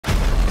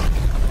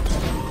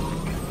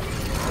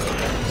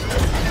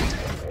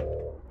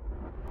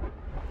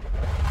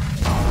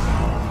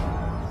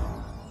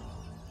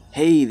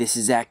Hey, this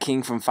is Zach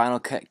King from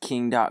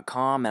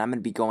FinalCutKing.com, and I'm going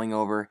to be going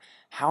over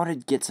how to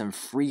get some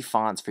free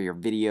fonts for your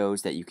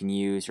videos that you can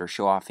use or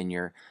show off in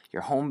your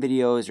home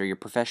videos or your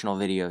professional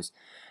videos.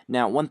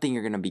 Now, one thing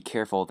you're going to be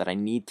careful that I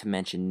need to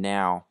mention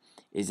now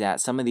is that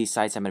some of these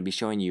sites I'm going to be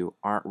showing you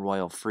aren't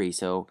royal free.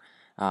 So,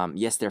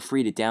 yes, they're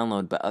free to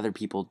download, but other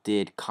people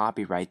did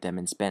copyright them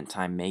and spent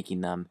time making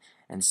them,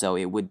 and so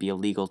it would be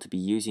illegal to be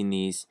using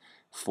these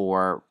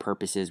for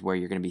purposes where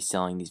you're going to be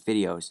selling these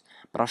videos.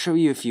 But I'll show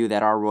you a few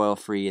that are royal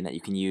free and that you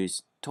can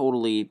use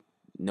totally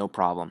no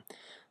problem.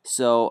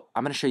 So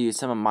I'm going to show you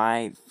some of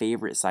my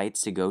favorite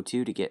sites to go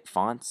to get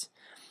fonts.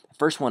 The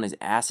first one is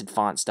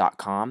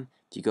acidfonts.com.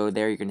 If you go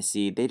there, you're going to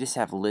see they just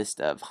have a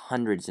list of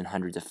hundreds and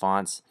hundreds of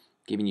fonts,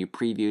 giving you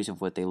previews of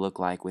what they look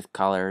like with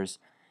colors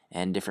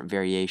and different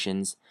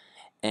variations.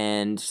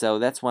 And so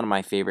that's one of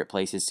my favorite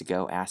places to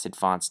go,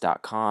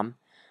 acidfonts.com.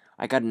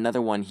 I got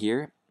another one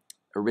here,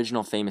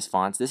 Original Famous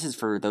Fonts. This is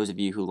for those of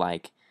you who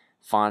like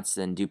fonts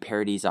and do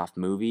parodies off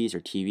movies or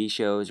TV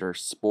shows or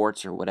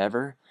sports or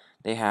whatever.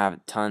 They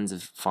have tons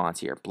of fonts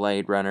here.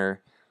 Blade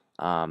Runner,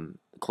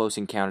 Close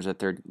Encounters of the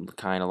Third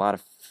Kind, a lot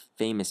of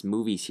famous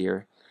movies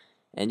here.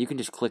 And you can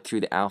just click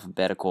through the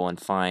alphabetical and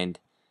find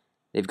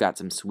they've got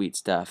some sweet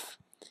stuff.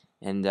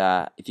 And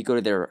if you go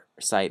to their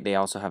site, they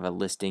also have a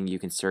listing. You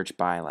can search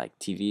by like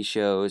TV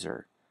shows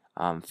or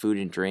food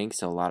and drink.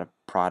 So a lot of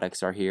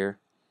products are here.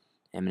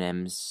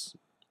 M&M's,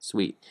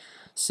 sweet.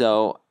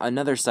 So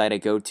another site I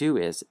go to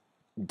is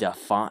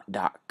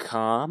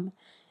Dafont.com,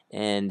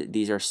 and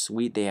these are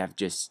sweet. They have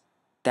just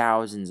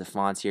thousands of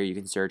fonts here. You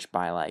can search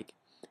by like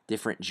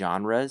different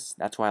genres.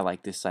 That's why I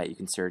like this site. You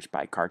can search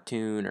by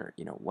cartoon or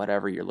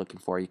whatever you're looking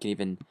for. You can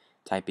even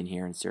type in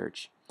here and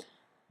search.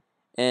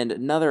 And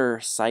another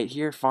site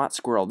here, Font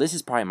Squirrel. This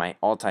is probably my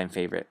all-time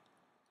favorite.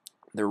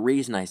 The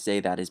reason I say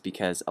that is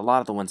because a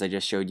lot of the ones I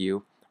just showed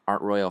you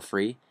aren't royal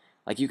free.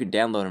 Like, you could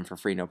download them for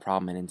free, no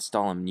problem, and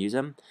install them and use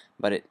them,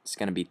 but it's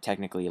going to be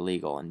technically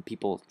illegal, and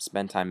people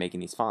spend time making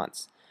these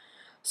fonts.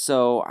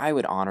 So I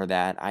would honor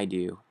that. I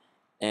do.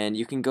 And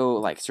you can go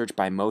like search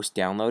by most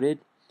downloaded,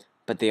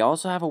 but they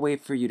also have a way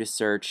for you to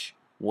search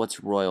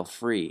what's royal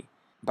free.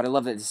 But I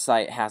love that this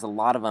site has a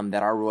lot of them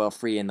that are royal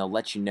free, and they'll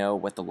let you know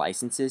what the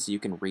license is, so you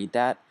can read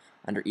that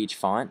under each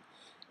font.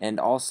 And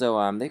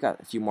also, they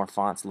got a few more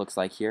fonts, looks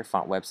like here,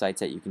 font websites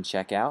that you can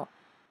check out.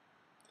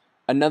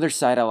 Another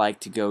site I like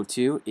to go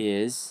to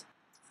is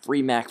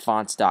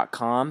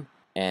freemacfonts.com,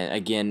 and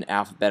again,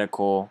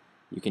 alphabetical,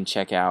 you can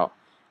check out.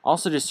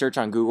 Also, just search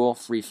on Google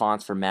free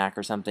fonts for Mac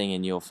or something,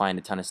 and you'll find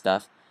a ton of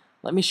stuff.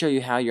 Let me show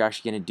you how you're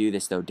actually going to do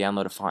this though.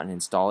 Download a font and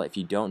install it. If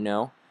you don't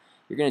know,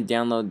 you're going to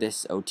download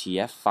this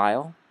OTF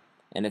file,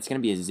 and it's going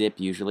to be a zip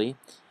usually,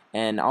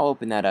 and I'll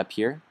open that up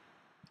here.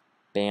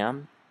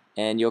 Bam.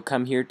 And you'll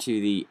come here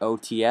to the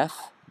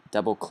OTF,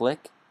 double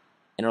click,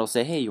 and it'll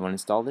say, hey, you want to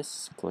install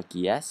this? Click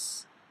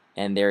yes.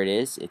 And there it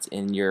is. It's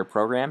in your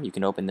program. You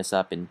can open this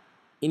up in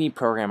any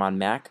program on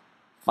Mac,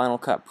 Final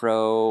Cut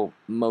Pro,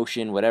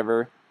 Motion,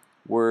 whatever,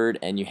 Word,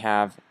 and you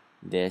have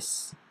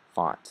this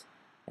font.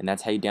 And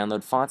that's how you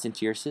download fonts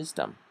into your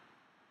system.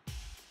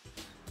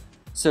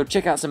 So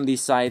check out some of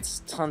these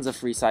sites, tons of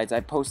free sites.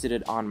 I posted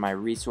it on my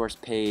resource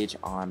page,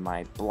 on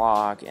my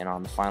blog, and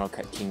on the Final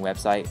Cut King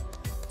website.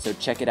 So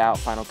check it out,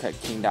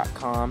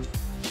 finalcutking.com,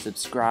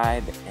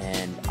 subscribe,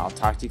 and I'll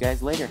talk to you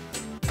guys later.